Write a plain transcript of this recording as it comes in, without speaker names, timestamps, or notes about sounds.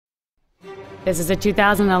This is a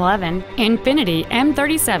 2011 Infiniti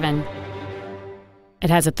M37. It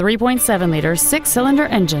has a 3.7-liter six-cylinder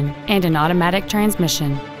engine and an automatic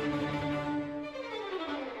transmission.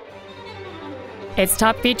 Its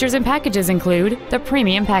top features and packages include the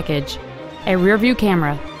Premium Package, a rear-view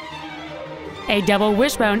camera, a double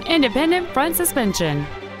wishbone independent front suspension,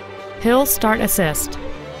 hill start assist,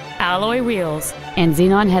 alloy wheels, and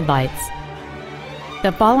xenon headlights.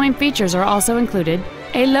 The following features are also included: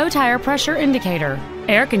 a low tire pressure indicator,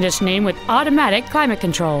 air conditioning with automatic climate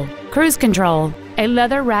control, cruise control, a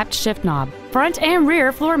leather-wrapped shift knob, front and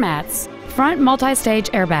rear floor mats, front multi-stage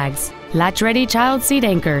airbags, latch-ready child seat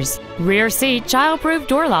anchors, rear seat child-proof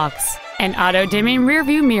door locks, an auto-dimming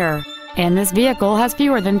rear-view mirror, and this vehicle has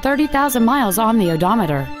fewer than 30,000 miles on the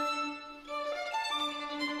odometer.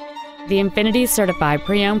 The Infiniti Certified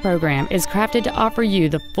Pre-Owned program is crafted to offer you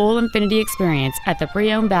the full Infiniti experience at the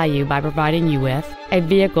pre-owned value by providing you with a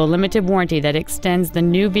vehicle limited warranty that extends the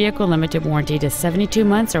new vehicle limited warranty to 72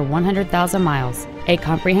 months or 100,000 miles, a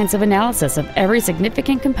comprehensive analysis of every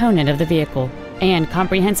significant component of the vehicle, and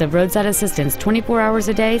comprehensive roadside assistance 24 hours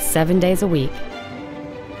a day, 7 days a week.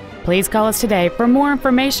 Please call us today for more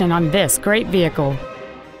information on this great vehicle.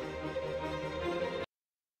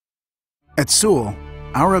 At Sewell,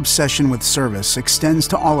 our obsession with service extends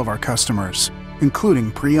to all of our customers,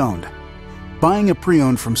 including pre-owned. Buying a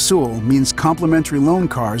pre-owned from Sewell means complimentary loan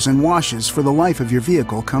cars and washes for the life of your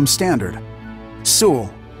vehicle come standard.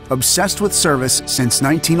 Sewell, obsessed with service since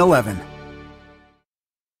 1911.